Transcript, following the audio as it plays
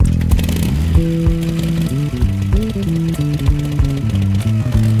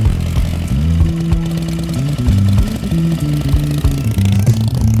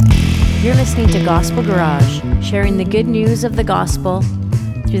listening to Gospel Garage, sharing the good news of the gospel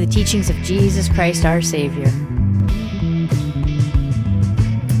through the teachings of Jesus Christ, our Savior.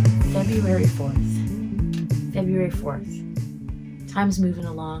 February 4th. Time's moving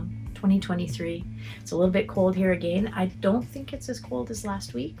along. 2023. It's a little bit cold here again. I don't think it's as cold as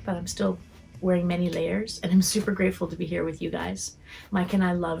last week, but I'm still wearing many layers, and I'm super grateful to be here with you guys. Mike and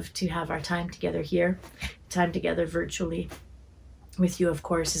I love to have our time together here. Time together virtually with you, of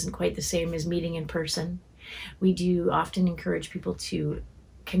course, isn't quite the same as meeting in person. We do often encourage people to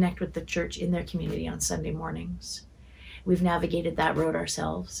connect with the church in their community on Sunday mornings. We've navigated that road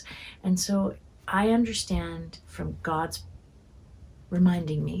ourselves. And so I understand from God's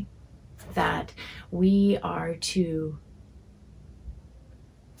reminding me that we are to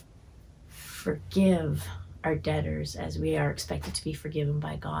forgive our debtors as we are expected to be forgiven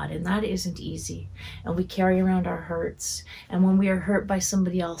by God. And that isn't easy. And we carry around our hurts. And when we are hurt by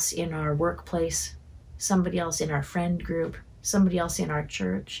somebody else in our workplace, somebody else in our friend group, somebody else in our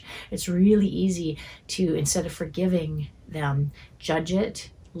church, it's really easy to, instead of forgiving them, judge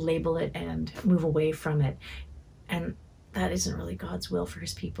it, label it, and move away from it. And that isn't really God's will for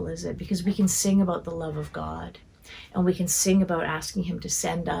his people, is it? Because we can sing about the love of God, and we can sing about asking him to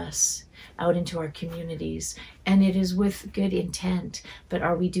send us out into our communities, and it is with good intent. But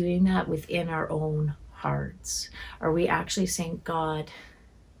are we doing that within our own hearts? Are we actually saying, God,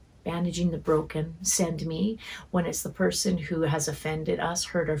 bandaging the broken, send me, when it's the person who has offended us,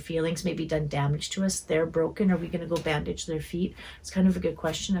 hurt our feelings, maybe done damage to us, they're broken? Are we going to go bandage their feet? It's kind of a good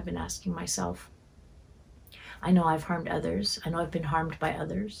question I've been asking myself. I know I've harmed others. I know I've been harmed by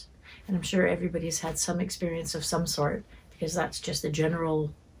others. And I'm sure everybody's had some experience of some sort, because that's just the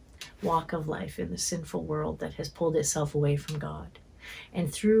general walk of life in the sinful world that has pulled itself away from God.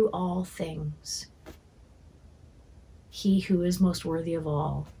 And through all things, he who is most worthy of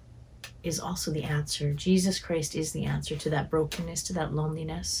all is also the answer. Jesus Christ is the answer to that brokenness, to that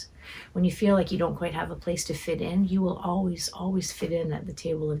loneliness. When you feel like you don't quite have a place to fit in, you will always fit in at the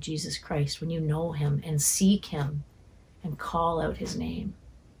table of Jesus Christ when you know him and seek him and call out his name.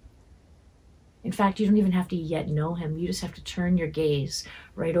 In fact, you don't even have to yet know him. You just have to turn your gaze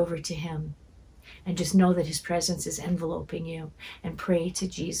right over to him and just know that his presence is enveloping you, and pray to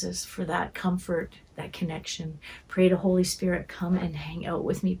Jesus for that comfort, that connection. Pray to Holy Spirit, come and hang out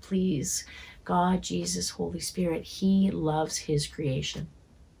with me, please. God, Jesus, Holy Spirit, he loves his creation.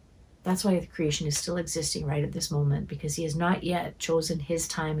 That's why the creation is still existing right at this moment, because he has not yet chosen his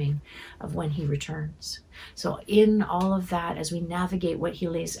timing of when he returns. So in all of that, as we navigate what he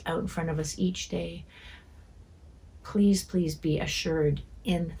lays out in front of us each day, please be assured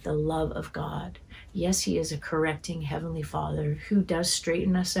in the love of God. Yes, he is a correcting Heavenly Father who does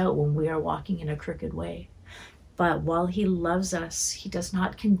straighten us out when we are walking in a crooked way. But while he loves us, he does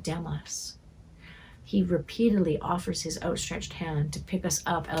not condemn us. He repeatedly offers his outstretched hand to pick us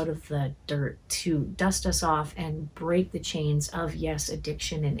up out of the dirt, to dust us off and break the chains of, yes,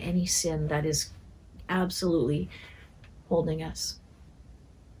 addiction and any sin that is absolutely holding us.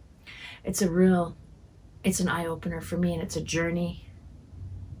 It's an eye-opener for me, and it's a journey.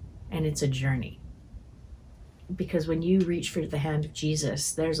 Because when you reach for the hand of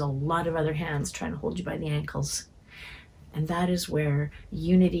Jesus, there's a lot of other hands trying to hold you by the ankles. And that is where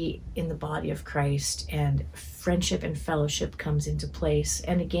unity in the body of Christ and friendship and fellowship comes into place.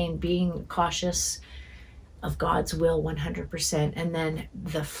 And again, being cautious of God's will 100%. And then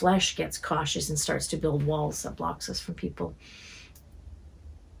the flesh gets cautious and starts to build walls that blocks us from people.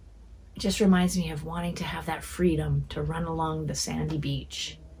 It just reminds me of wanting to have that freedom to run along the sandy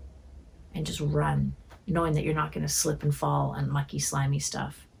beach and just run, knowing that you're not going to slip and fall on mucky, slimy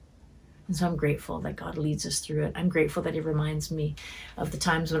stuff. And so I'm grateful that God leads us through it. I'm grateful that he reminds me of the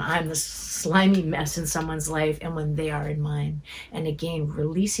times when I'm the slimy mess in someone's life and when they are in mine. And again,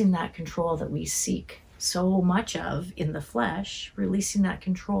 releasing that control that we seek so much of in the flesh, releasing that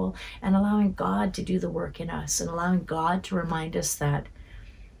control and allowing God to do the work in us, and allowing God to remind us that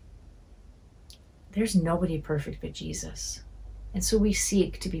there's nobody perfect but Jesus. And so we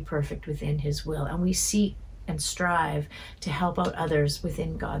seek to be perfect within his will, and we seek and strive to help out others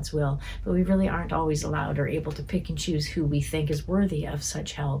within God's will. But we really aren't always allowed or able to pick and choose who we think is worthy of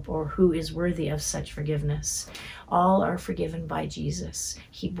such help or who is worthy of such forgiveness. All are forgiven by Jesus.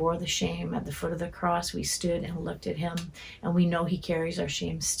 He bore the shame at the foot of the cross. We stood and looked at him, and we know he carries our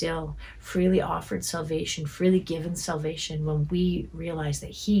shame still. Freely offered salvation, freely given salvation, when we realize that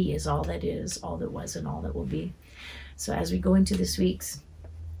he is all that is, all that was, and all that will be. So as we go into this week's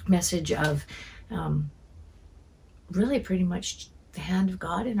message of really pretty much the hand of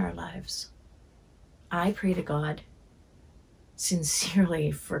God in our lives, I pray to God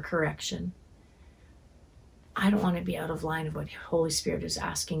sincerely for correction I don't want to be out of line of what Holy Spirit is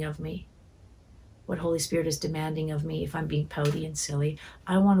asking of me, what Holy Spirit is demanding of me if I'm being pouty and silly.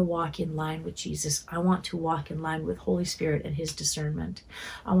 I want to walk in line with Jesus. I want to walk in line with Holy Spirit and his discernment.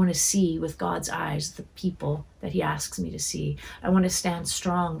 I want to see with God's eyes the people that he asks me to see. I want to stand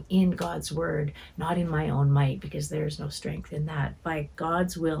strong in God's word, not in my own might, because there's no strength in that. By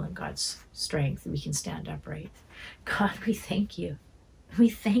God's will and God's strength, we can stand upright. God, we thank you. We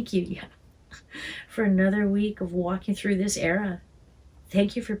thank you for another week of walking through this era.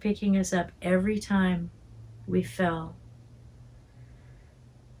 Thank you for picking us up every time we fell.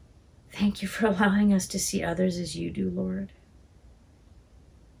 Thank you for allowing us to see others as you do, Lord.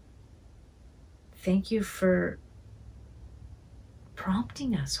 Thank you for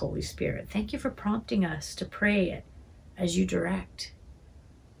prompting us, Holy Spirit. Thank you for prompting us to pray as you direct.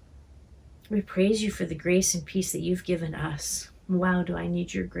 We praise you for the grace and peace that you've given us. Wow, do I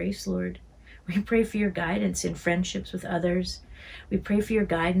need your grace, Lord. We pray for your guidance in friendships with others. We pray for your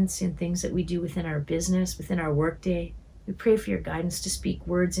guidance in things that we do within our business, within our workday. We pray for your guidance to speak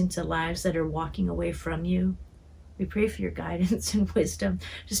words into lives that are walking away from you. We pray for your guidance and wisdom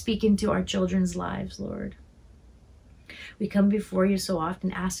to speak into our children's lives, Lord. We come before you so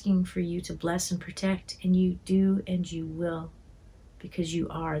often asking for you to bless and protect, and you do and you will, because you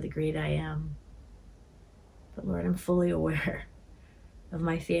are the great I am. But Lord, I'm fully aware of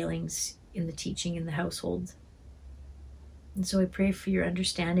my failings in the teaching in the household. And so I pray for your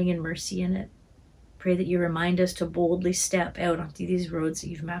understanding and mercy in it. Pray that you remind us to boldly step out onto these roads that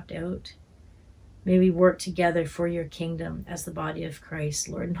you've mapped out. May we work together for your kingdom as the body of Christ,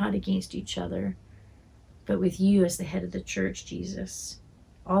 Lord, not against each other, but with you as the head of the church, Jesus.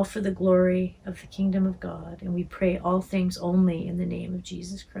 All for the glory of the kingdom of God. And we pray all things only in the name of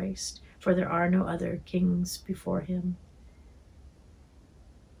Jesus Christ, for there are no other kings before him.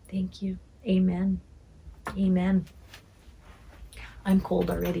 Thank you. Amen. Amen. I'm cold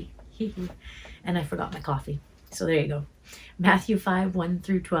already. And I forgot my coffee. So there you go. Matthew 5, 1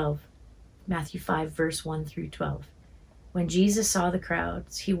 through 12. Matthew 5, verse 1 through 12. When Jesus saw the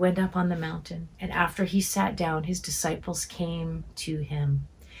crowds, he went up on the mountain, and after he sat down, his disciples came to him.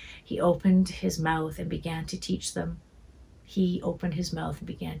 He opened his mouth and began to teach them.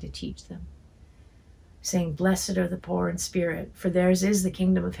 Saying, "Blessed are the poor in spirit, for theirs is the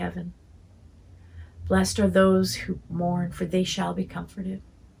kingdom of heaven. Blessed are those who mourn, for they shall be comforted.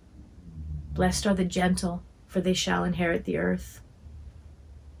 Blessed are the gentle, for they shall inherit the earth.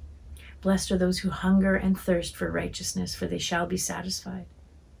 Blessed are those who hunger and thirst for righteousness, for they shall be satisfied.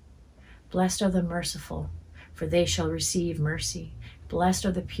 Blessed are the merciful, for they shall receive mercy. Blessed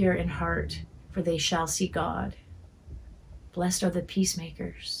are the pure in heart, for they shall see God. Blessed are the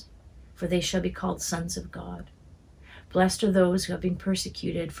peacemakers, for they shall be called sons of God. Blessed are those who have been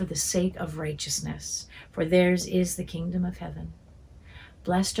persecuted for the sake of righteousness, for theirs is the kingdom of heaven.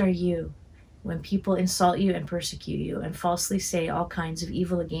 Blessed are you when people insult you and persecute you and falsely say all kinds of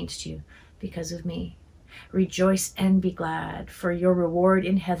evil against you because of me. Rejoice and be glad, for your reward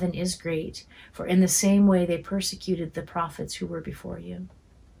in heaven is great, for in the same way they persecuted the prophets who were before you."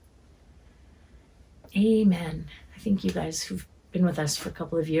 Amen. I think you guys who've been with us for a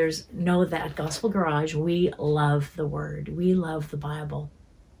couple of years know that at Gospel Garage, we love the Word. We love the Bible.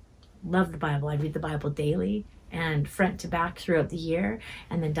 Love the Bible. I read the Bible daily and front to back throughout the year,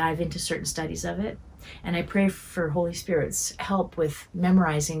 and then dive into certain studies of it. And I pray for Holy Spirit's help with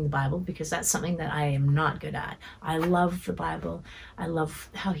memorizing the Bible, because that's something that I am not good at. I love the Bible. I love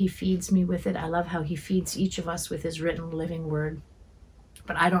how he feeds me with it. I love how he feeds each of us with his written living word.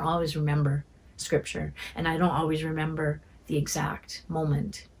 But I don't always remember scripture, and I don't always remember the exact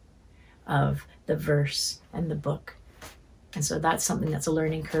moment of the verse and the book. And so that's something that's a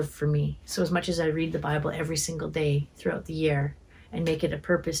learning curve for me. So as much as I read the Bible every single day throughout the year and make it a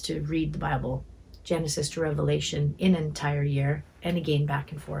purpose to read the Bible, Genesis to Revelation, in an entire year, and again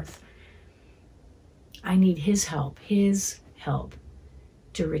back and forth, I need his help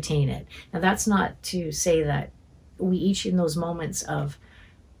to retain it. Now that's not to say that we each, in those moments of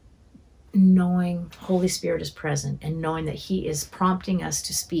knowing Holy Spirit is present and knowing that he is prompting us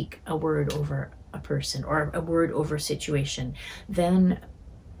to speak a word over a person or a word over a situation, then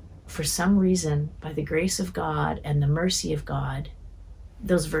for some reason, by the grace of God and the mercy of God,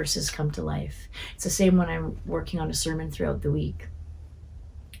 those verses come to life. It's the same when I'm working on a sermon throughout the week.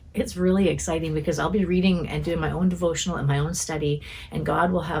 It's really exciting because I'll be reading and doing my own devotional and my own study, and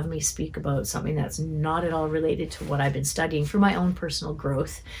God will have me speak about something that's not at all related to what I've been studying for my own personal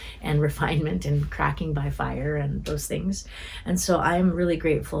growth and refinement and cracking by fire and those things. And so I'm really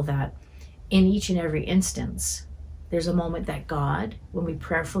grateful that in each and every instance, There's a moment that God, when we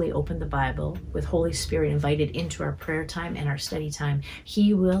prayerfully open the Bible with Holy Spirit invited into our prayer time and our study time,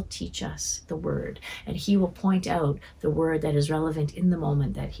 he will teach us the word, and he will point out the word that is relevant in the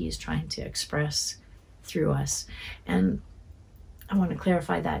moment that he is trying to express through us. And I want to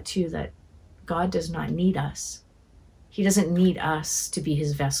clarify that too, that God does not need us. He doesn't need us to be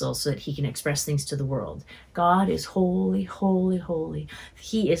his vessel so that he can express things to the world. God is holy, holy, holy.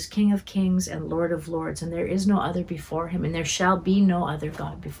 He is King of kings and Lord of lords, and there is no other before him, and there shall be no other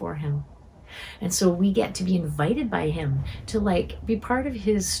God before him. And so we get to be invited by him to be part of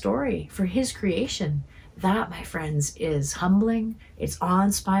his story for his creation. That, my friends, is humbling, it's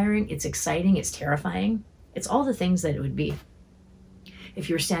awe-inspiring, it's exciting, it's terrifying. It's all the things that it would be if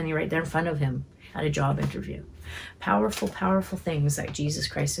you were standing right there in front of him at a job interview. Powerful, powerful things that Jesus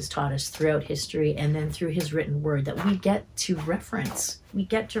Christ has taught us throughout history and then through his written word that we get to reference.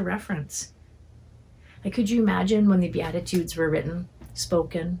 Could you imagine when the Beatitudes were written,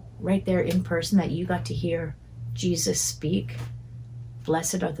 spoken, right there in person, that you got to hear Jesus speak?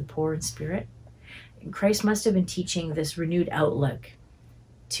 Blessed are the poor in spirit. Christ must have been teaching this renewed outlook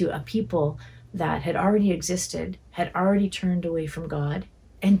to a people that had already existed, had already turned away from God,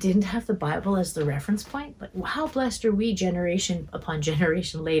 and didn't have the Bible as the reference point. But how blessed are we generation upon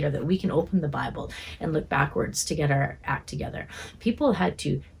generation later that we can open the Bible and look backwards to get our act together. People had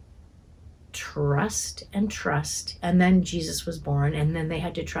to trust, and then Jesus was born, and then they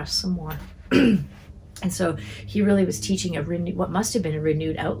had to trust some more. And so he really was teaching what must have been a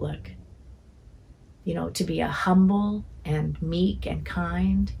renewed outlook, to be a humble and meek and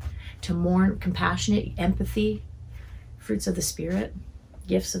kind, to mourn, compassionate, empathy, fruits of the Spirit,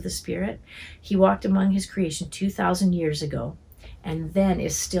 gifts of the Spirit. He walked among his creation 2,000 years ago, and then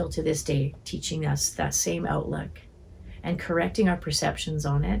is still to this day teaching us that same outlook and correcting our perceptions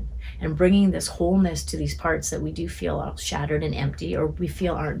on it and bringing this wholeness to these parts that we do feel all shattered and empty, or we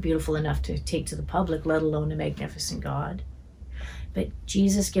feel aren't beautiful enough to take to the public, let alone a magnificent God. But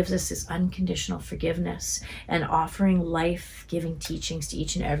Jesus gives us this unconditional forgiveness and offering life-giving teachings to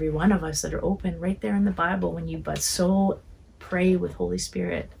each and every one of us that are open right there in the Bible when you but so pray with Holy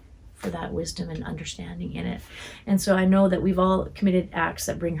Spirit for that wisdom and understanding in it. And so I know that we've all committed acts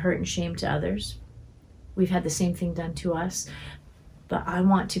that bring hurt and shame to others. We've had the same thing done to us. But I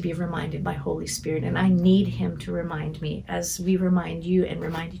want to be reminded by Holy Spirit, and I need him to remind me as we remind you and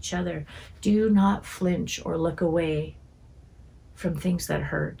remind each other. Do not flinch or look away from things that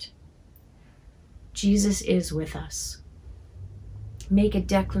hurt. Jesus is with us. Make a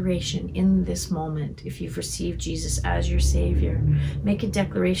declaration in this moment. If you've received Jesus as your Savior, make a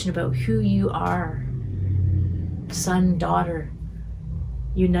declaration about who you are. Son, daughter,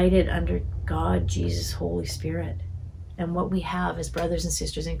 united under God, Jesus, Holy Spirit, and what we have as brothers and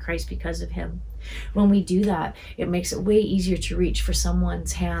sisters in Christ because of him. When we do that, it makes it way easier to reach for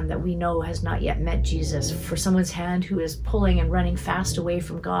someone's hand that we know has not yet met Jesus, for someone's hand who is pulling and running fast away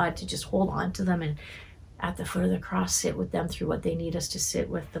from God, to just hold on to them and at the foot of the cross sit with them through what they need us to sit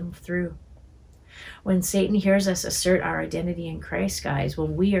with them through. When Satan hears us assert our identity in Christ, guys,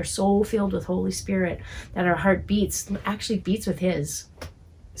 when we are so filled with Holy Spirit that our heart actually beats with his,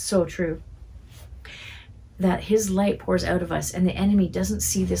 so true, that his light pours out of us and the enemy doesn't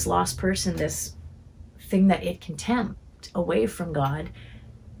see this lost person, this thing that it can tempt away from God.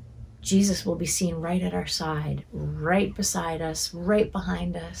 Jesus will be seen right at our side, right beside us, right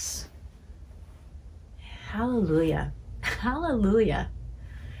behind us. Hallelujah. Hallelujah.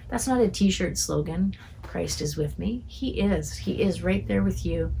 That's not a t-shirt slogan. Christ is with me. He is. He is right there with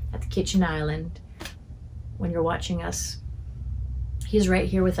you at the kitchen island when you're watching us. He's right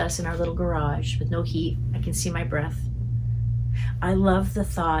here with us in our little garage with no heat. I can see my breath. I love the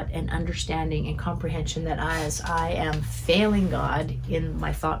thought and understanding and comprehension that as I am failing God in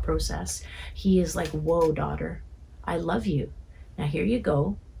my thought process, he is like, whoa, daughter, I love you. Now here you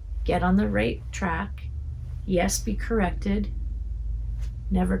go. Get on the right track. Yes, be corrected.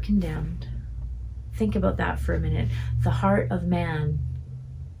 Never condemned. Think about that for a minute. The heart of man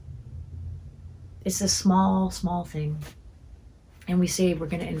is a small, small thing. And we say we're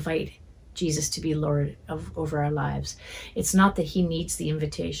going to invite Jesus to be Lord over our lives. It's not that he needs the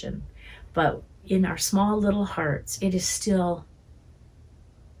invitation, but in our small little hearts, it is still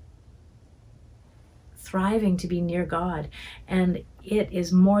thriving to be near God. And it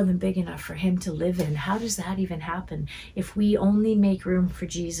is more than big enough for him to live in. How does that even happen? If we only make room for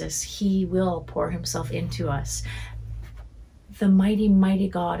Jesus, he will pour himself into us. The mighty, mighty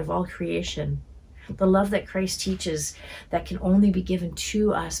God of all creation, the love that Christ teaches that can only be given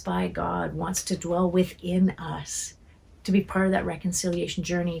to us by God, wants to dwell within us. to be part of that reconciliation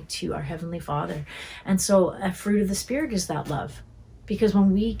journey to our Heavenly Father. And so a fruit of the Spirit is that love. Because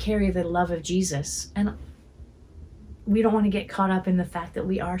when we carry the love of Jesus, and we don't want to get caught up in the fact that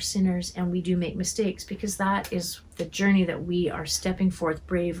we are sinners and we do make mistakes, because that is the journey that we are stepping forth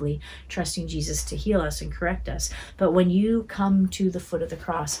bravely, trusting Jesus to heal us and correct us. But when you come to the foot of the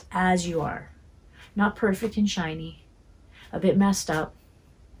cross as you are, not perfect and shiny, a bit messed up,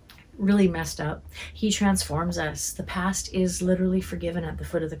 really messed up, he transforms us. The past is literally forgiven at the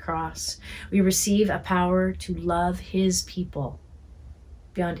foot of the cross. We receive a power to love his people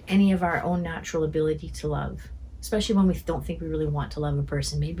beyond any of our own natural ability to love. Especially when we don't think we really want to love a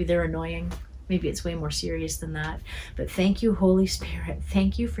person. Maybe they're annoying. Maybe it's way more serious than that. But thank you, Holy Spirit.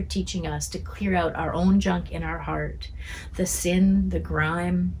 Thank you for teaching us to clear out our own junk in our heart, the sin, the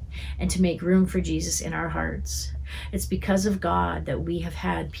grime, and to make room for Jesus in our hearts. It's because of God that we have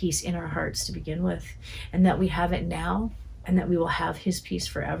had peace in our hearts to begin with, and that we have it now, and that we will have his peace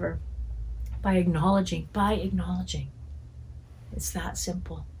forever. By acknowledging. It's that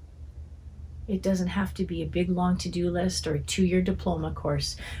simple. It doesn't have to be a big, long to-do list or a 2-year diploma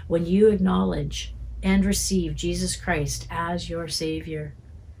course. When you acknowledge and receive Jesus Christ as your Savior,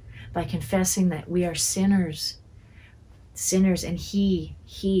 by confessing that we are sinners, and He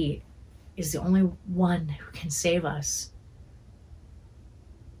is the only one who can save us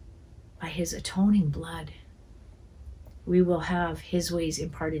by his atoning blood, we will have his ways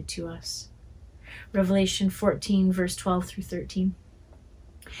imparted to us. Revelation 14, verse 12 through 13.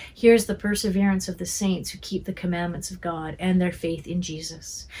 Here's the perseverance of the saints who keep the commandments of God and their faith in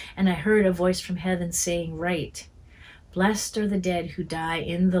Jesus. And I heard a voice from heaven saying, "Write, blessed are the dead who die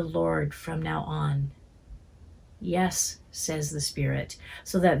in the Lord from now on." Yes, says the Spirit,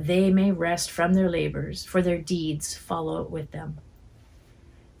 so that they may rest from their labors, for their deeds follow with them.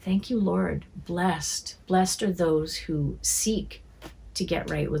 Thank you, Lord. Blessed are those who seek to get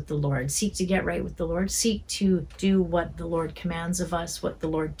right with the Lord. Seek to get right with the Lord. Seek to do what the Lord commands of us, what the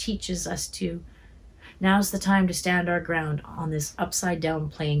Lord teaches us to. Now's the time to stand our ground on this upside down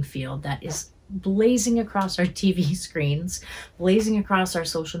playing field that is blazing across our TV screens, blazing across our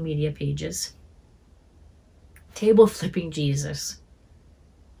social media pages. Table flipping Jesus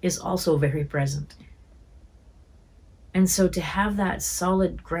is also very present. And so to have that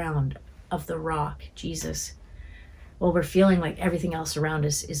solid ground of the rock, Jesus, while we're feeling like everything else around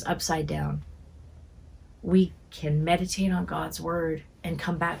us is upside down, we can meditate on God's word and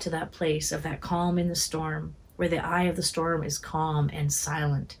come back to that place of that calm in the storm, where the eye of the storm is calm and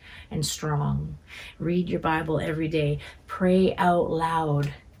silent and strong. Read your Bible every day. Pray out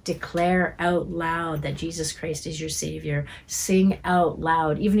loud. Declare out loud that Jesus Christ is your Savior. Sing out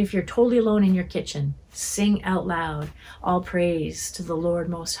loud. Even if you're totally alone in your kitchen, sing out loud. All praise to the Lord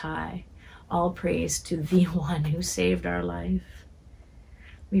Most High. All praise to the one who saved our life.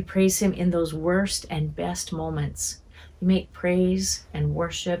 We praise him in those worst and best moments. We make praise and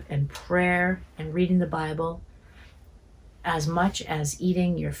worship and prayer and reading the Bible as much as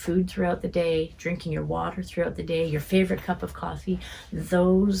eating your food throughout the day, drinking your water throughout the day, your favorite cup of coffee.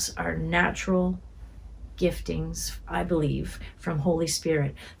 Those are natural giftings, I believe, from Holy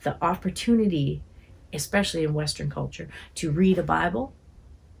Spirit. The opportunity, especially in Western culture, to read a Bible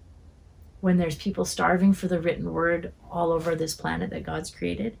when there's people starving for the written word all over this planet that God's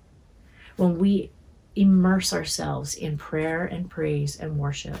created, when we immerse ourselves in prayer and praise and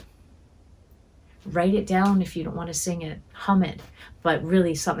worship. Write it down if you don't want to sing it, hum it, but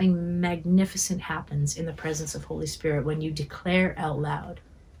really something magnificent happens in the presence of Holy Spirit when you declare out loud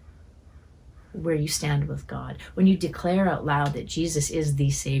where you stand with God, when you declare out loud that Jesus is the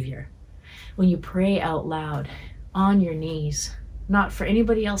Savior, when you pray out loud on your knees, not for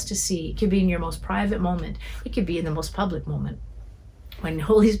anybody else to see. It could be in your most private moment. It could be in the most public moment. When the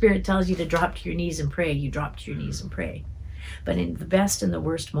Holy Spirit tells you to drop to your knees and pray, you drop to your knees and pray. But in the best and the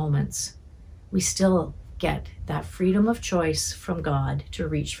worst moments, we still get that freedom of choice from God to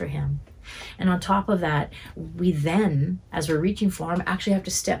reach for him. And on top of that, we then, as we're reaching for him, actually have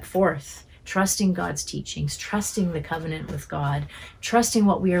to step forth, trusting God's teachings, trusting the covenant with God, trusting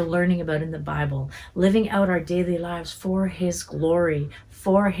what we are learning about in the Bible, living out our daily lives for his glory,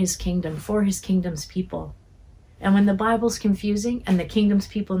 for his kingdom, for his kingdom's people. And when the Bible's confusing and the kingdom's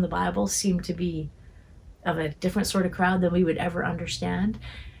people in the Bible seem to be of a different sort of crowd than we would ever understand,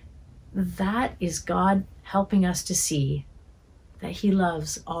 that is God helping us to see that he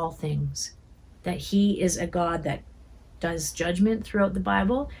loves all things, that he is a God that does judgment throughout the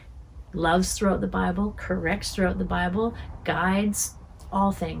Bible, loves throughout the Bible, corrects throughout the Bible, guides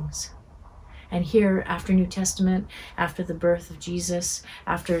all things. And here, after New Testament, after the birth of Jesus,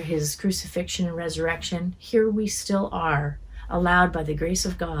 after his crucifixion and resurrection, here we still are, allowed by the grace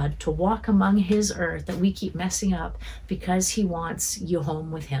of God to walk among his earth that we keep messing up, because he wants you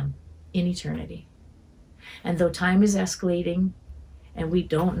home with him in eternity. And though time is escalating, and we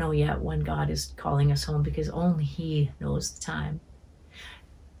don't know yet when God is calling us home, because only he knows the time,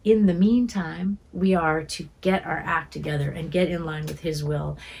 in the meantime, we are to get our act together and get in line with his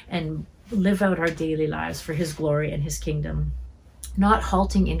will and live out our daily lives for his glory and his kingdom, not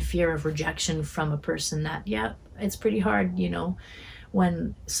halting in fear of rejection from a person that, yeah, it's pretty hard, you know,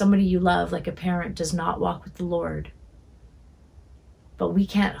 when somebody you love, like a parent, does not walk with the Lord. But we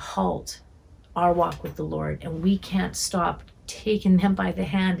can't halt our walk with the Lord, and we can't stop taking them by the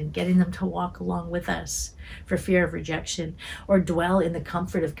hand and getting them to walk along with us for fear of rejection, or dwell in the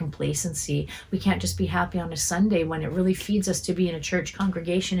comfort of complacency. We can't just be happy on a Sunday when it really feeds us to be in a church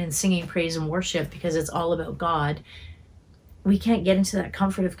congregation and singing praise and worship because it's all about God. We can't get into that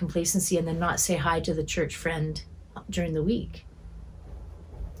comfort of complacency and then not say hi to the church friend during the week.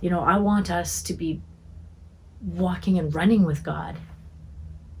 You know, I want us to be walking and running with God.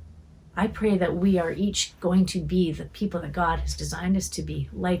 I pray that we are each going to be the people that God has designed us to be,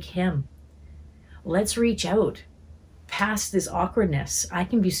 like him. Let's reach out past this awkwardness. I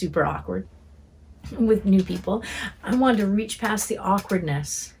can be super awkward with new people. I want to reach past the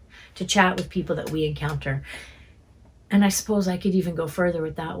awkwardness to chat with people that we encounter. And I suppose I could even go further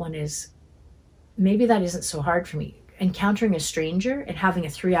with that one, is maybe that isn't so hard for me. Encountering a stranger and having a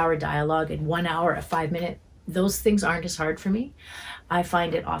 3-hour dialogue and 1 hour, a 5-minute, those things aren't as hard for me. I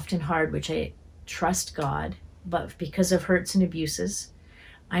find it often hard, which I trust God, but because of hurts and abuses,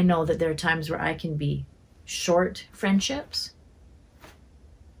 I know that there are times where I can be short friendships,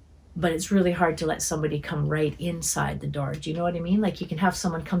 but it's really hard to let somebody come right inside the door. Do you know what I mean? Like, you can have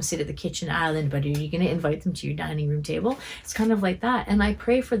someone come sit at the kitchen island, but are you going to invite them to your dining room table? It's kind of like that. And I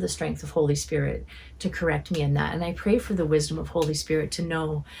pray for the strength of Holy Spirit to correct me in that. And I pray for the wisdom of Holy Spirit to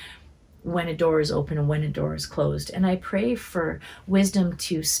know when a door is open and when a door is closed. And I pray for wisdom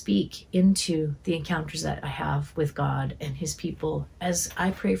to speak into the encounters that I have with God and his people, as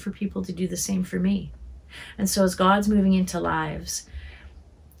I pray for people to do the same for me. And so as God's moving into lives,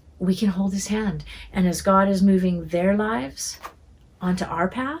 we can hold his hand. And as God is moving their lives onto our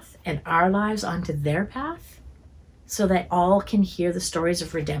path and our lives onto their path, so that all can hear the stories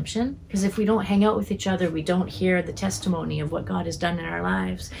of redemption. Because if we don't hang out with each other, we don't hear the testimony of what God has done in our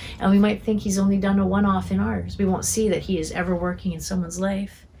lives. And we might think he's only done a one-off in ours. We won't see that he is ever working in someone's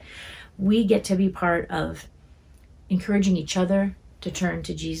life. We get to be part of encouraging each other to turn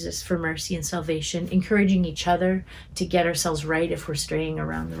to Jesus for mercy and salvation, encouraging each other to get ourselves right if we're straying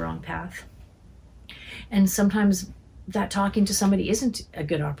around the wrong path. And sometimes that talking to somebody isn't a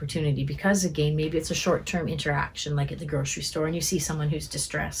good opportunity, because again, maybe it's a short-term interaction, like at the grocery store, and you see someone who's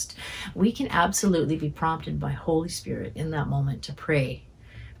distressed. We can absolutely be prompted by Holy Spirit in that moment to pray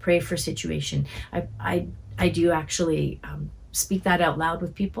for situation. I do actually speak that out loud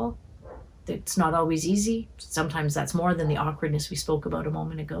with people. It's not always easy. Sometimes that's more than the awkwardness we spoke about a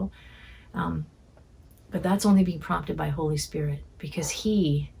moment ago. But that's only being prompted by Holy Spirit, because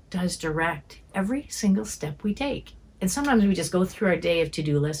he does direct every single step we take. And sometimes we just go through our day of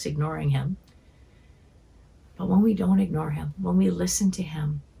to-do lists ignoring him. But when we don't ignore him, when we listen to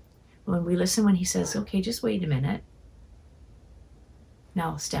him, when we listen when he says, okay, just wait a minute.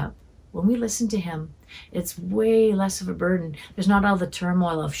 Now step. When we listen to him, it's way less of a burden. There's not all the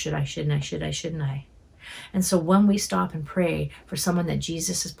turmoil of should I, shouldn't I? And so when we stop and pray for someone that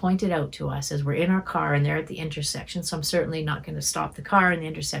Jesus has pointed out to us as we're in our car and they're at the intersection, so I'm certainly not going to stop the car in the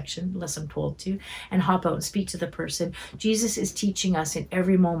intersection unless I'm told to, and hop out and speak to the person. Jesus is teaching us in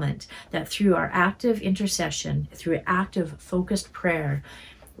every moment that through our active intercession, through active focused prayer,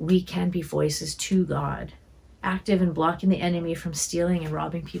 we can be voices to God, active in blocking the enemy from stealing and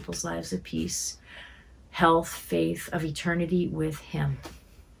robbing people's lives of peace, health, faith, of eternity with him.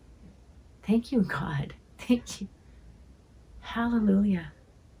 Thank you, God. Thank you. Hallelujah.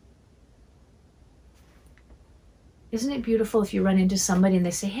 Isn't it beautiful if you run into somebody and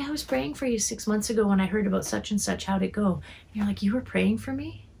they say, hey, I was praying for you 6 months ago when I heard about such and such, how'd it go? And you're like, you were praying for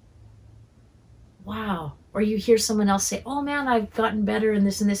me? Wow. Or you hear someone else say, oh man, I've gotten better and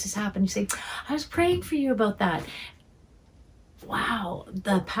this has happened. You say, I was praying for you about that. Wow.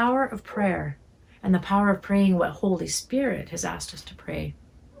 The power of prayer and the power of praying what Holy Spirit has asked us to pray.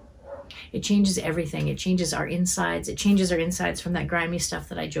 It changes everything. It changes our insides. It changes our insides from that grimy stuff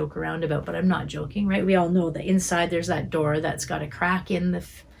that I joke around about, but I'm not joking, right? We all know that inside there's that door that's got a crack in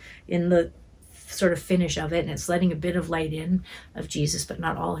the sort of finish of it, and it's letting a bit of light in of Jesus, but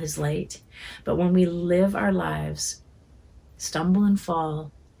not all his light. But when we live our lives, stumble and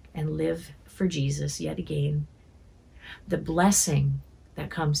fall, and live for Jesus yet again, the blessing that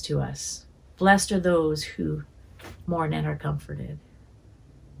comes to us, blessed are those who mourn and are comforted.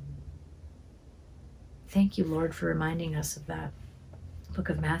 Thank you, Lord, for reminding us of that. Book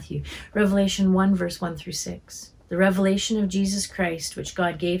of Matthew. Revelation 1, verse 1 through 6. The revelation of Jesus Christ, which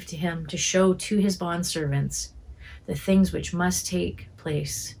God gave to him to show to his bondservants the things which must take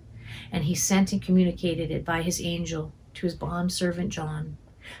place. And he sent and communicated it by his angel to his bondservant John,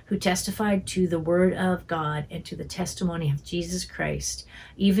 who testified to the word of God and to the testimony of Jesus Christ,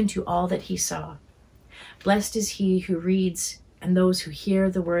 even to all that he saw. Blessed is he who reads and those who hear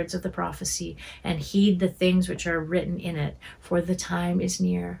the words of the prophecy and heed the things which are written in it, for the time is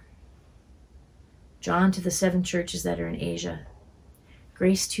near. John, to the 7 churches that are in Asia,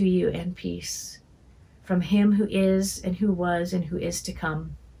 grace to you and peace from him who is and who was and who is to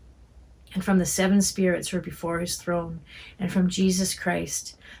come, and from the 7 spirits who are before his throne, and from Jesus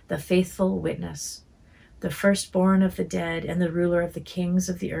Christ, the faithful witness, the firstborn of the dead and the ruler of the kings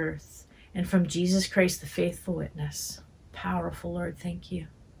of the earth, and from Jesus Christ, the faithful witness. Powerful, Lord, thank you.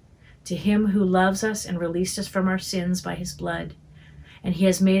 To him who loves us and released us from our sins by his blood, and he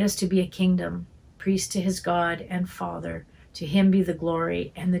has made us to be a kingdom, priest to his God and Father. To him be the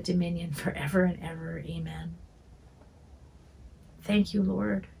glory and the dominion forever and ever. Amen. Thank you,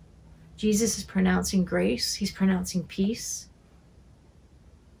 Lord. Jesus is pronouncing grace. He's pronouncing peace.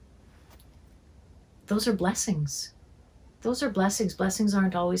 Those are blessings. Those are blessings. Blessings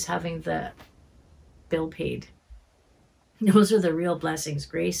aren't always having the bill paid. Those are the real blessings.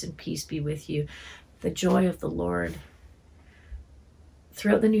 Grace and peace be with you. The joy of the Lord.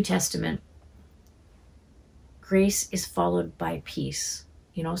 Throughout the New Testament, grace is followed by peace.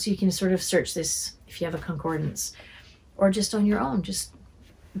 So you can sort of search this if you have a concordance, or just on your own. Just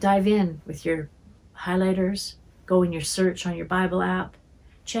dive in with your highlighters, go in your search on your Bible app,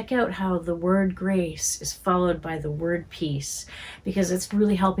 check out how the word grace is followed by the word peace, because it's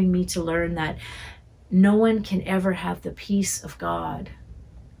really helping me to learn that no one can ever have the peace of God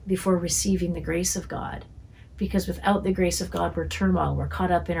before receiving the grace of God. Because without the grace of God, we're turmoil. We're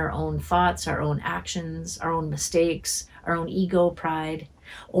caught up in our own thoughts, our own actions, our own mistakes, our own ego, pride.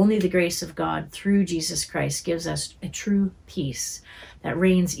 Only the grace of God through Jesus Christ gives us a true peace that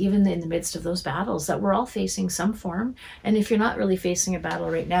reigns even in the midst of those battles that we're all facing some form. And if you're not really facing a battle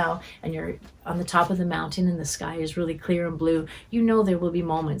right now and you're on the top of the mountain and the sky is really clear and blue, there will be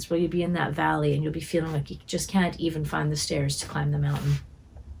moments where you'll be in that valley and you'll be feeling like you just can't even find the stairs to climb the mountain.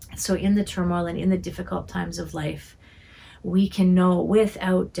 So in the turmoil and in the difficult times of life, we can know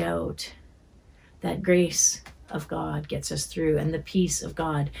without doubt that grace of God gets us through, and the peace of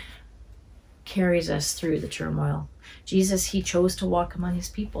God carries us through the turmoil. Jesus, he chose to walk among his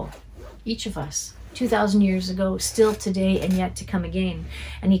people, each of us, 2,000 years ago, still today, and yet to come again.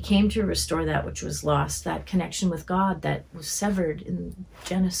 And he came to restore that which was lost, that connection with God that was severed in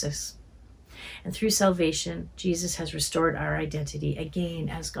Genesis. And through salvation, Jesus has restored our identity again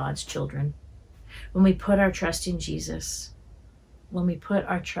as God's children. When we put our trust in Jesus,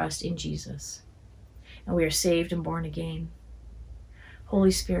 and we are saved and born again, Holy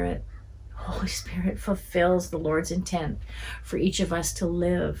Spirit fulfills the Lord's intent for each of us to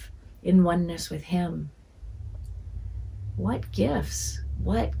live in oneness with him. What gifts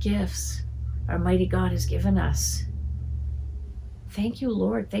our mighty God has given us. Thank you,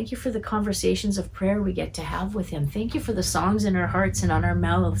 Lord. Thank you for the conversations of prayer we get to have with him. Thank you for the songs in our hearts and on our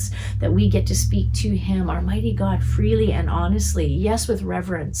mouths that we get to speak to him, our mighty God, freely and honestly. Yes, with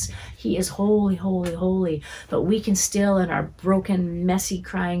reverence. He is holy, holy, holy. But we can still, in our broken, messy,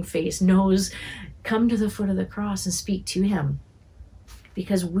 crying face, nose, come to the foot of the cross and speak to him.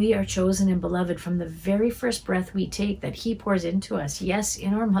 Because we are chosen and beloved from the very first breath we take that he pours into us. Yes,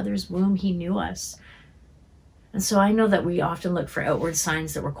 in our mother's womb, he knew us. And so I know that we often look for outward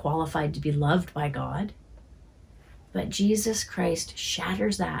signs that we're qualified to be loved by God. But Jesus Christ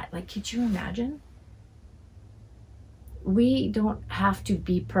shatters that. Like, could you imagine? We don't have to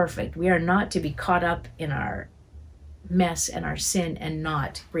be perfect. We are not to be caught up in our mess and our sin and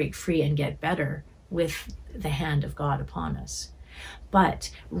not break free and get better with the hand of God upon us.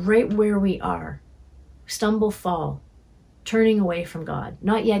 But right where we are, stumble, fall, turning away from God,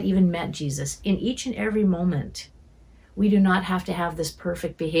 not yet even met Jesus, in each and every moment, we do not have to have this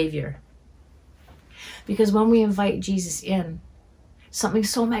perfect behavior. Because when we invite Jesus in, Something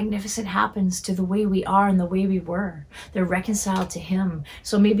so magnificent happens to the way we are and the way we were. They're reconciled to him.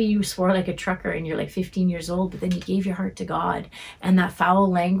 So maybe you swore like a trucker and you're like 15 years old, but then you gave your heart to God, and that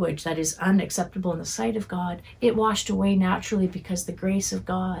foul language that is unacceptable in the sight of God, it washed away naturally because the grace of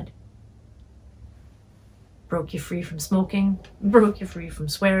God broke you free from smoking, broke you free from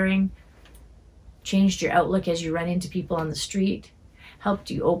swearing, changed your outlook as you run into people on the street,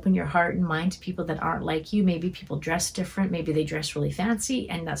 helped you open your heart and mind to people that aren't like you. Maybe people dress different. Maybe they dress really fancy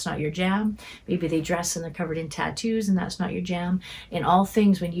and that's not your jam. Maybe they dress and they're covered in tattoos and that's not your jam. In all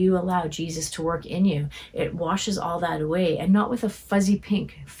things, when you allow Jesus to work in you, it washes all that away, and not with a fuzzy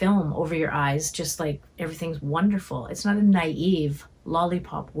pink film over your eyes, just like everything's wonderful. It's not a naive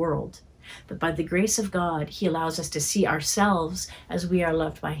lollipop world. But by the grace of God, he allows us to see ourselves as we are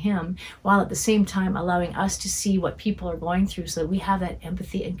loved by him, while at the same time allowing us to see what people are going through, so that we have that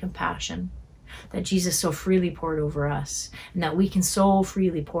empathy and compassion that Jesus so freely poured over us, and that we can so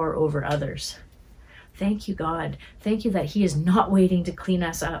freely pour over others. Thank you, God. Thank you that he is not waiting to clean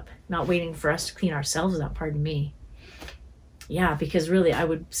us up, not waiting for us to clean ourselves up, pardon me. Yeah, because really I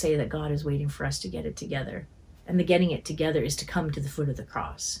would say that God is waiting for us to get it together. And the getting it together is to come to the foot of the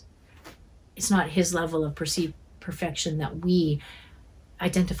cross. It's not his level of perceived perfection that we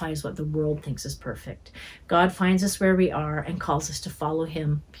identify as what the world thinks is perfect. God finds us where we are and calls us to follow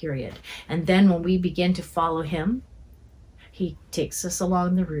him, period. And then when we begin to follow him, he takes us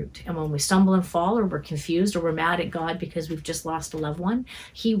along the route. And when we stumble and fall, or we're confused, or we're mad at God because we've just lost a loved one,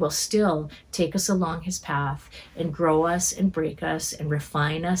 he will still take us along his path and grow us and break us and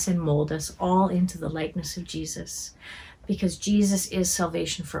refine us and mold us all into the likeness of Jesus. Because Jesus is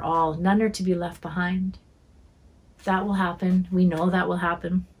salvation for all. None are to be left behind. That will happen. We know that will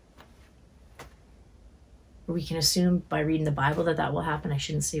happen. We can assume by reading the Bible that will happen. I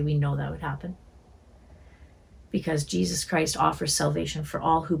shouldn't say we know that would happen. Because Jesus Christ offers salvation for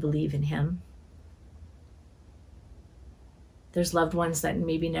all who believe in him. There's loved ones that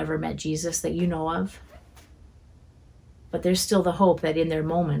maybe never met Jesus that you know of. But there's still the hope that in their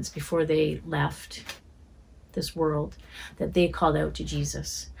moments before they left this world, that they called out to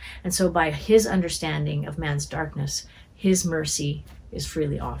Jesus. And so by his understanding of man's darkness, his mercy is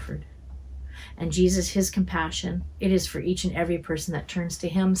freely offered. And Jesus, his compassion, it is for each and every person that turns to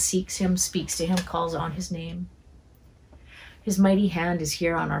him, seeks him, speaks to him, calls on his name. His mighty hand is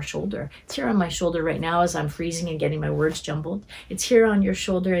here on our shoulder. It's here on my shoulder right now as I'm freezing and getting my words jumbled. It's here on your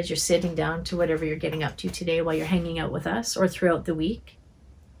shoulder as you're sitting down to whatever you're getting up to today while you're hanging out with us, or throughout the week.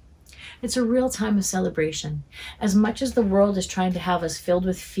 It's a real time of celebration. As much as the world is trying to have us filled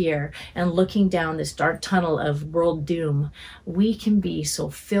with fear and looking down this dark tunnel of world doom, we can be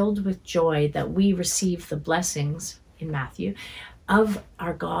so filled with joy that we receive the blessings, in Matthew, of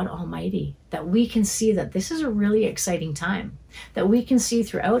our God Almighty, that we can see that this is a really exciting time, that we can see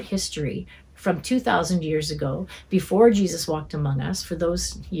throughout history from 2,000 years ago, before Jesus walked among us, for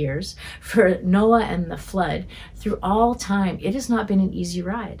those years, for Noah and the flood, through all time, it has not been an easy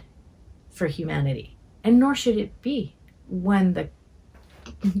ride for humanity, and nor should it be. When the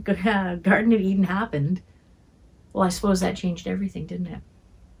Garden of Eden happened, well, I suppose that changed everything, didn't it?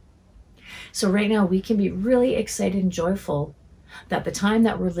 So right now we can be really excited and joyful that the time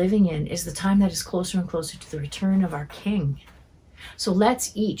that we're living in is the time that is closer and closer to the return of our King. So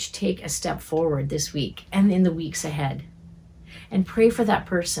let's each take a step forward this week and in the weeks ahead, and pray for that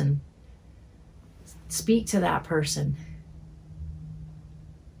person. Speak to that person.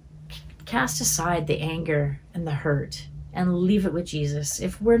 Cast aside the anger and the hurt and leave it with Jesus.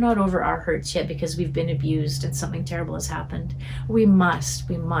 If we're not over our hurts yet because we've been abused and something terrible has happened, we must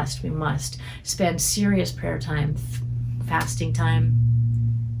spend serious prayer time, fasting time,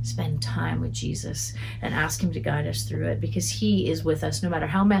 spend time with Jesus and ask him to guide us through it, because he is with us no matter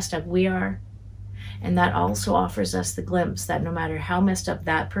how messed up we are. And that also offers us the glimpse that no matter how messed up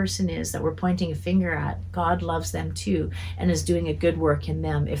that person is that we're pointing a finger at, God loves them too and is doing a good work in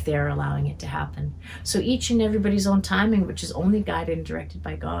them if they are allowing it to happen. So each and everybody's own timing, which is only guided and directed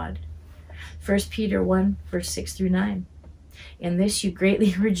by God. 1 Peter 1, verse 6 through 9. In this you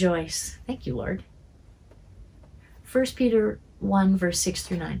greatly rejoice. Thank you, Lord. 1 Peter 1, verse 6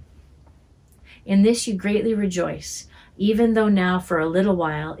 through 9. In this you greatly rejoice, even though now for a little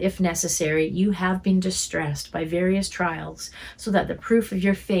while, if necessary, you have been distressed by various trials, so that the proof of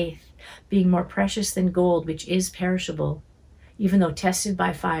your faith, being more precious than gold, which is perishable, even though tested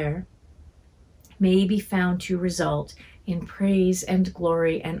by fire, may be found to result in praise and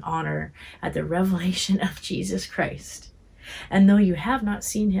glory and honor at the revelation of Jesus Christ. And though you have not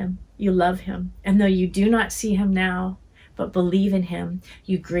seen him, you love him. And though you do not see him now, but believe in him,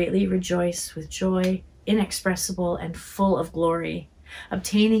 you greatly rejoice with joy inexpressible and full of glory,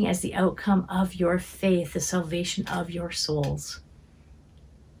 obtaining as the outcome of your faith the salvation of your souls.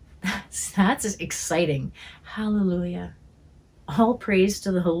 That's exciting. Hallelujah. All praise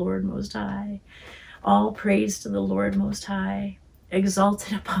to the Lord Most High. All praise to the Lord Most High,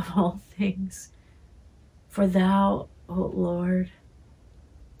 exalted above all things. For thou, O Lord,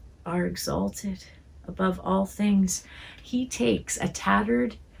 are exalted above all things. He takes a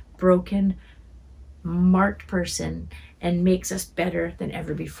tattered, broken, marked person and makes us better than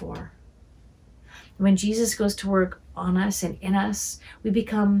ever before. When Jesus goes to work on us and in us, we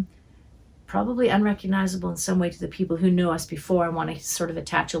become probably unrecognizable in some way to the people who knew us before and want to sort of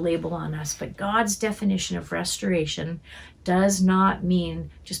attach a label on us. But God's definition of restoration does not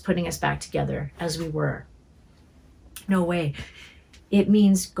mean just putting us back together as we were. No way. It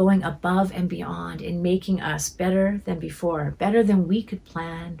means going above and beyond and making us better than before, better than we could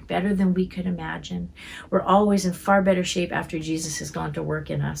plan, better than we could imagine. We're always in far better shape after Jesus has gone to work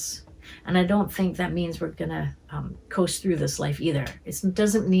in us. And I don't think that means we're going to coast through this life either. It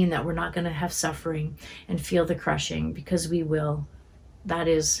doesn't mean that we're not going to have suffering and feel the crushing, because we will. That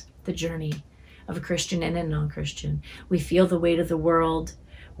is the journey of a Christian and a non-Christian. We feel the weight of the world.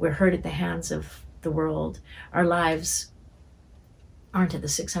 We're hurt at the hands of the world. Our lives aren't at the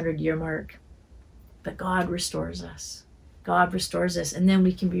 600-year mark, but God restores us. God restores us, and then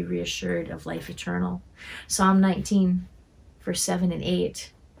we can be reassured of life eternal. Psalm 19, verse 7 and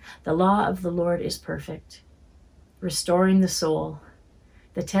 8. The law of the Lord is perfect, restoring the soul.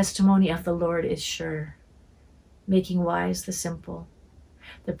 The testimony of the Lord is sure, making wise the simple.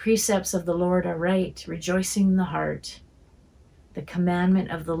 The precepts of the Lord are right, rejoicing in the heart. The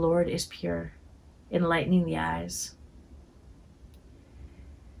commandment of the Lord is pure, enlightening the eyes.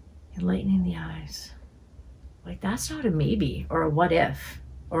 Enlightening the eyes. Like, that's not a maybe or a what if,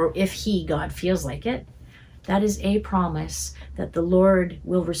 or if God feels like it. That is a promise that the Lord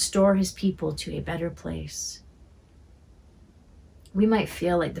will restore his people to a better place. We might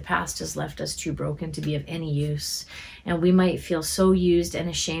feel like the past has left us too broken to be of any use, and we might feel so used and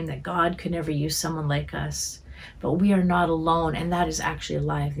ashamed that God could never use someone like us. But we are not alone, and that is actually a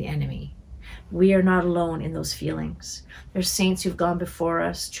lie of the enemy. We are not alone in those feelings. There's saints who've gone before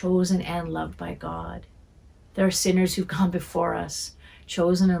us, chosen and loved by God. There are sinners who've gone before us,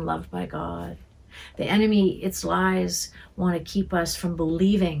 chosen and loved by God. The enemy, its lies, want to keep us from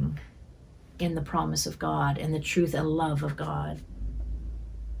believing in the promise of God and the truth and love of God.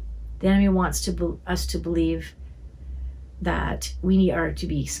 The enemy wants us to believe that we are to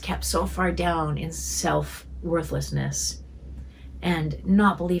be kept so far down in self-worthlessness and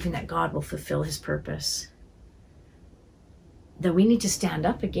not believing that God will fulfill his purpose. That we need to stand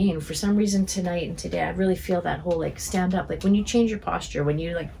up again. For some reason tonight and today, I really feel that whole stand up. When you change your posture, when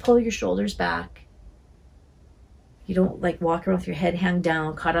you pull your shoulders back, you don't walk around with your head hung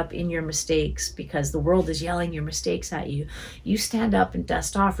down, caught up in your mistakes because the world is yelling your mistakes at you. You stand up and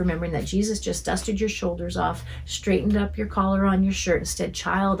dust off, remembering that Jesus just dusted your shoulders off, straightened up your collar on your shirt and said,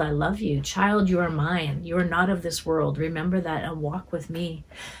 "Child, I love you. Child, you are mine. You are not of this world. Remember that and walk with me."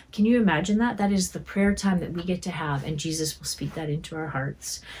 Can you imagine that? That is the prayer time that we get to have, and Jesus will speak that into our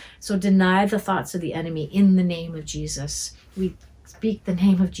hearts. So deny the thoughts of the enemy in the name of Jesus. We speak the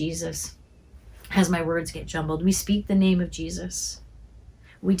name of Jesus. As my words get jumbled, we speak the name of Jesus.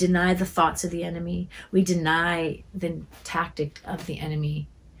 We deny the thoughts of the enemy. We deny the tactic of the enemy.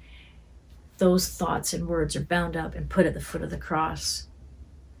 Those thoughts and words are bound up and put at the foot of the cross.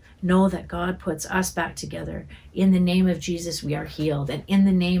 Know that God puts us back together. In the name of Jesus, we are healed. And in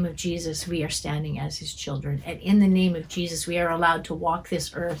the name of Jesus, we are standing as his children. And in the name of Jesus, we are allowed to walk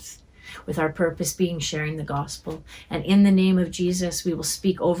this earth with our purpose being sharing the gospel. And in the name of Jesus, we will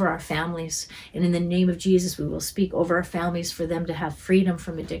speak over our families. And in the name of Jesus, we will speak over our families for them to have freedom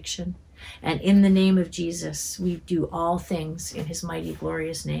from addiction. And in the name of Jesus, we do all things in his mighty,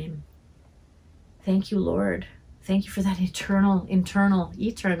 glorious name. Thank you, Lord. Thank you for that eternal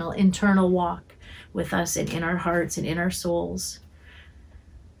walk with us and in our hearts and in our souls.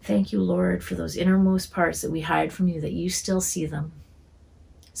 Thank you, Lord, for those innermost parts that we hide from you, that you still see them.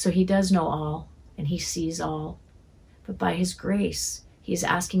 So he does know all, and he sees all. But by his grace, he is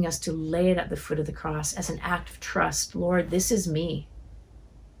asking us to lay it at the foot of the cross as an act of trust. Lord, this is me.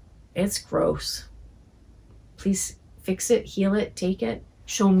 It's gross. Please fix it, heal it, take it.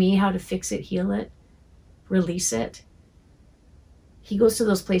 Show me how to fix it, heal it, release it. He goes to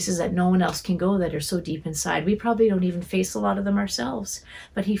those places that no one else can go, that are so deep inside. We probably don't even face a lot of them ourselves,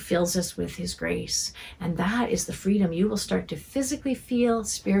 but he fills us with his grace. And that is the freedom you will start to physically feel,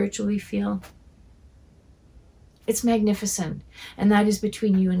 spiritually feel. It's magnificent. And that is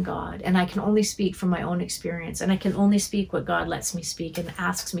between you and God. And I can only speak from my own experience. And I can only speak what God lets me speak and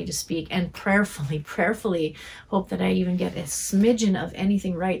asks me to speak. And prayerfully hope that I even get a smidgen of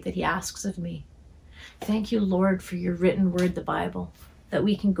anything right that he asks of me. Thank you, Lord, for your written word, the Bible, that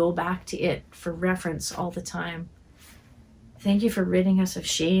we can go back to it for reference all the time. Thank you for ridding us of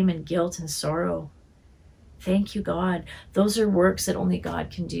shame and guilt and sorrow. Thank you, God. Those are works that only God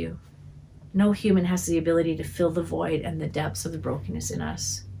can do. No human has the ability to fill the void and the depths of the brokenness in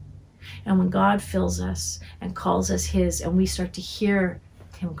us. And when God fills us and calls us his, and we start to hear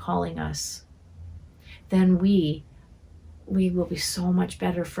him calling us, then we will be so much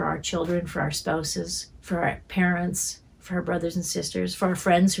better for our children, for our spouses, for our parents, for our brothers and sisters, for our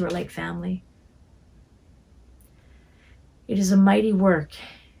friends who are like family. It is a mighty work,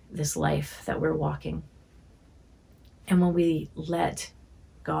 this life that we're walking. And when we let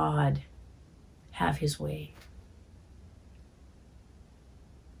God have his way,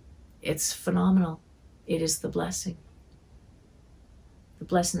 it's phenomenal. It is the blessing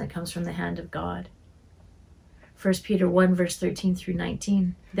that comes from the hand of God. 1 Peter 1 verse 13 through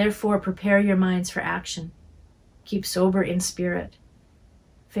 19. Therefore, prepare your minds for action. Keep sober in spirit.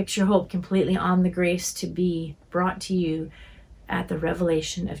 Fix your hope completely on the grace to be brought to you at the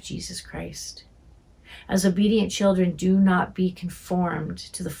revelation of Jesus Christ. As obedient children, do not be conformed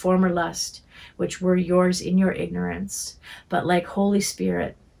to the former lust which were yours in your ignorance, but like Holy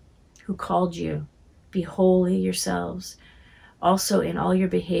Spirit who called you, be holy yourselves also in all your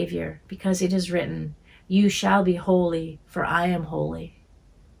behavior, because it is written, you shall be holy, for I am holy.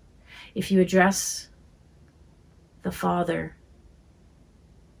 If you address the Father,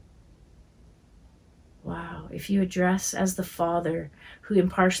 if you address as the Father who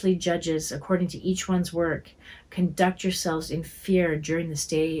impartially judges according to each one's work, conduct yourselves in fear during the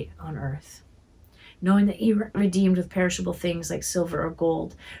stay on earth, knowing that you are redeemed with perishable things like silver or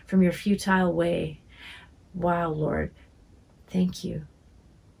gold from your futile way. Wow, Lord, thank you.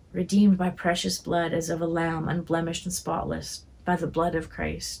 Redeemed by precious blood as of a lamb, unblemished and spotless, by the blood of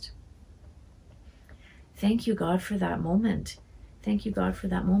Christ. Thank you, God, for that moment. Thank you, God, for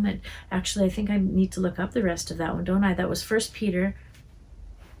that moment. Actually, I think I need to look up the rest of that one, don't I? That was 1 Peter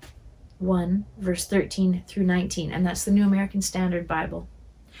 1, verse 13 through 19, and that's the New American Standard Bible.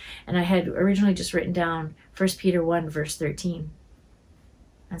 And I had originally just written down 1 Peter 1, verse 13.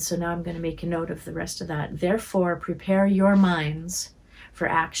 And so now I'm going to make a note of the rest of that. Therefore, prepare your minds for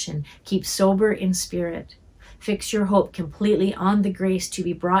action. Keep sober in spirit. Fix your hope completely on the grace to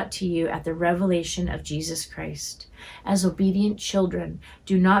be brought to you at the revelation of Jesus Christ. As obedient children,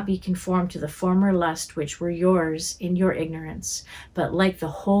 do not be conformed to the former lust which were yours in your ignorance, but like the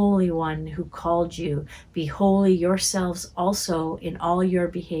Holy One who called you, be holy yourselves also in all your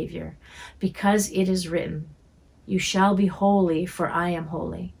behavior, because it is written, you shall be holy, for I am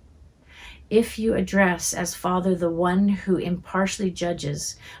holy. If you address as Father the one who impartially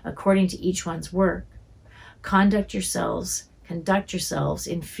judges according to each one's work, conduct yourselves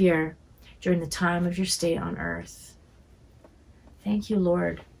in fear during the time of your stay on earth. Thank you,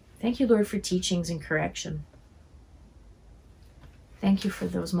 Lord. Thank you, Lord, for teachings and correction. Thank you for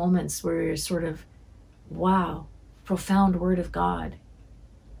those moments where you're sort of, wow, profound word of God.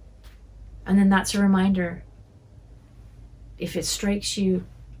 And then that's a reminder, if it strikes you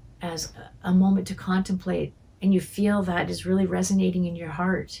as a moment to contemplate and you feel that is really resonating in your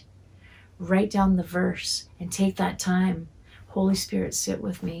heart, write down the verse and take that time. Holy Spirit, sit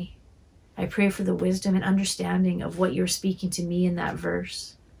with me. I pray for the wisdom and understanding of what you're speaking to me in that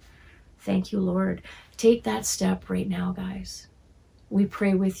verse. Thank you, Lord. Take that step right now, guys. We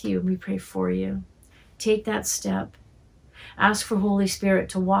pray with you. We pray for you. Take that step. Ask for Holy Spirit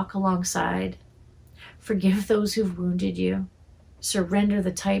to walk alongside. Forgive those who've wounded you. Surrender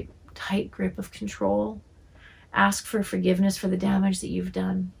the tight grip of control. Ask for forgiveness for the damage that you've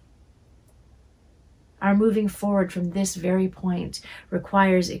done. Our moving forward from this very point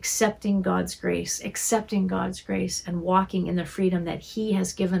requires accepting God's grace, and walking in the freedom that He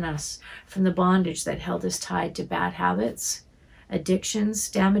has given us from the bondage that held us tied to bad habits, addictions,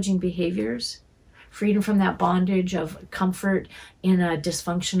 damaging behaviors, freedom from that bondage of comfort in a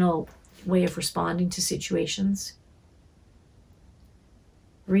dysfunctional way of responding to situations.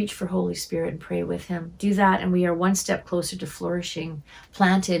 Reach for Holy Spirit and pray with Him. Do that and we are one step closer to flourishing,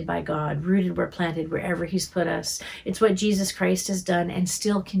 planted by God, rooted where planted, wherever He's put us. It's what Jesus Christ has done and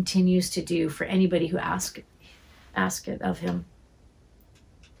still continues to do for anybody who ask it of Him.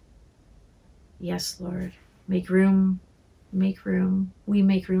 Yes, Lord. Make room. Make room. We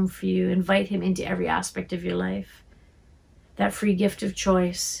make room for you. Invite Him into every aspect of your life. That free gift of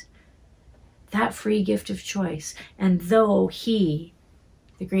choice. that free gift of choice. And though he,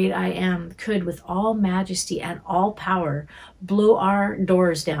 the great I am, could with all majesty and all power blow our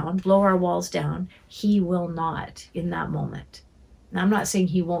doors down, blow our walls down, he will not in that moment. Now, I'm not saying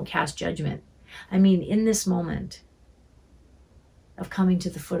he won't cast judgment. I mean, in this moment of coming to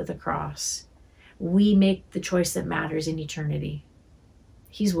the foot of the cross, we make the choice that matters in eternity.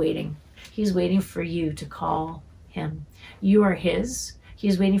 He's waiting. He's waiting for you to call him. You are his.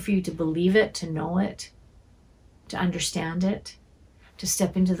 He's waiting for you to believe it, to know it, to understand it, to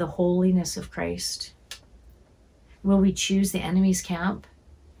step into the holiness of Christ. Will we choose the enemy's camp,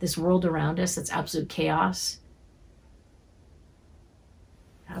 this world around us that's absolute chaos?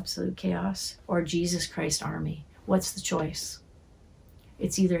 Absolute chaos, or Jesus Christ army? What's the choice?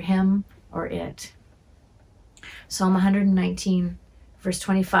 It's either him or it. Psalm 119, verse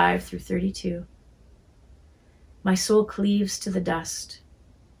 25 through 32. My soul cleaves to the dust.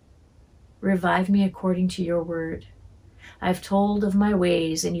 Revive me according to your word. I have told of my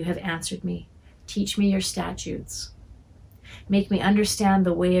ways, and you have answered me. Teach me your statutes. Make me understand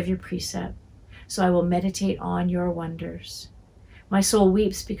the way of your precept, so I will meditate on your wonders. My soul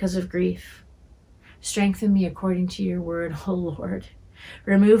weeps because of grief. Strengthen me according to your word, O Lord.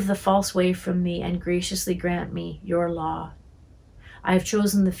 Remove the false way from me and graciously grant me your law. I have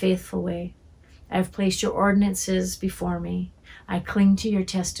chosen the faithful way. I have placed your ordinances before me. I cling to your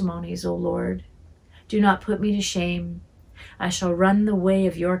testimonies, O Lord. Do not put me to shame. I shall run the way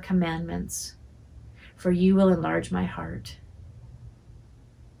of your commandments, for you will enlarge my heart.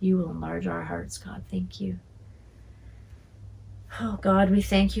 You will enlarge our hearts, God. Thank you. Oh, God, we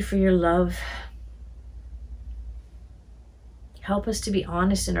thank you for your love. Help us to be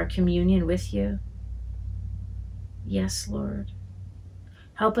honest in our communion with you. Yes, Lord.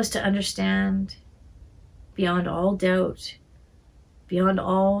 Help us to understand beyond all doubt, beyond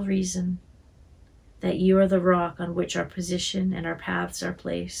all reason, that you are the rock on which our position and our paths are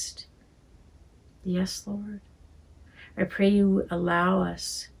placed. Yes, Lord. I pray you allow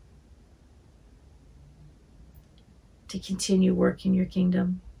us to continue working your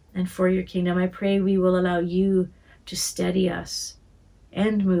kingdom and for your kingdom. I pray we will allow you to steady us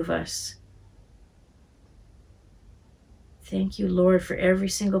and move us. Thank you, Lord, for every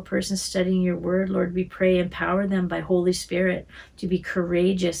single person studying your word. Lord, we pray, empower them by Holy Spirit to be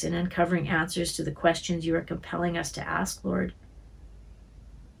courageous in uncovering answers to the questions you are compelling us to ask, Lord.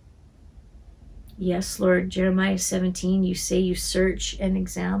 Yes, Lord, Jeremiah 17, you say you search and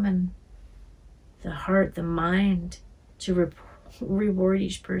examine the heart, the mind, to reward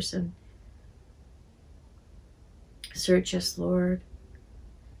each person. Search us, Lord.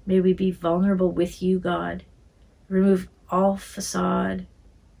 May we be vulnerable with you, God. Remove all facade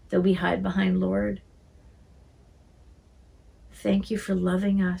that we hide behind, Lord. Thank you for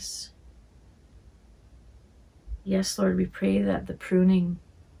loving us. Yes, Lord, we pray that the pruning,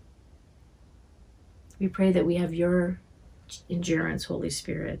 we pray that we have your endurance, Holy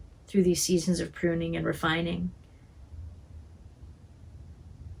Spirit, through these seasons of pruning and refining.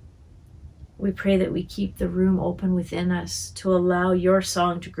 We pray that we keep the room open within us to allow your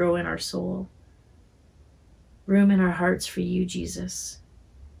song to grow in our soul. Room in our hearts for you, Jesus.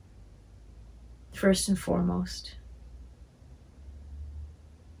 First and foremost.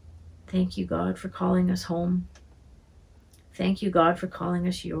 Thank you, God, for calling us home. Thank you, God, for calling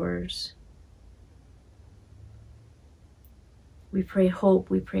us yours. We pray hope,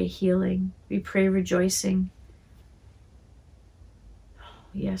 we pray healing, we pray rejoicing.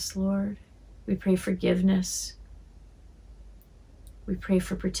 Yes, Lord. We pray forgiveness. We pray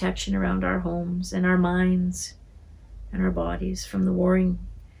for protection around our homes and our minds and our bodies from the warring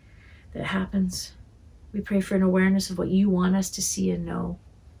that happens. We pray for an awareness of what you want us to see and know.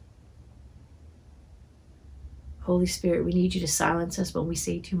 Holy Spirit, we need you to silence us when we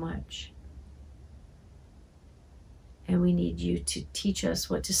say too much. And we need you to teach us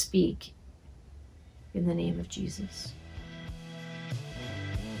what to speak in the name of Jesus.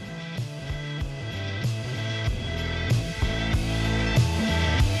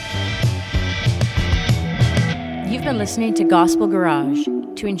 You've been listening to Gospel Garage.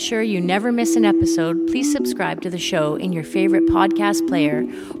 To ensure you never miss an episode, please subscribe to the show in your favorite podcast player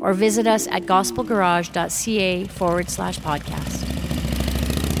or visit us at gospelgarage.ca/podcast.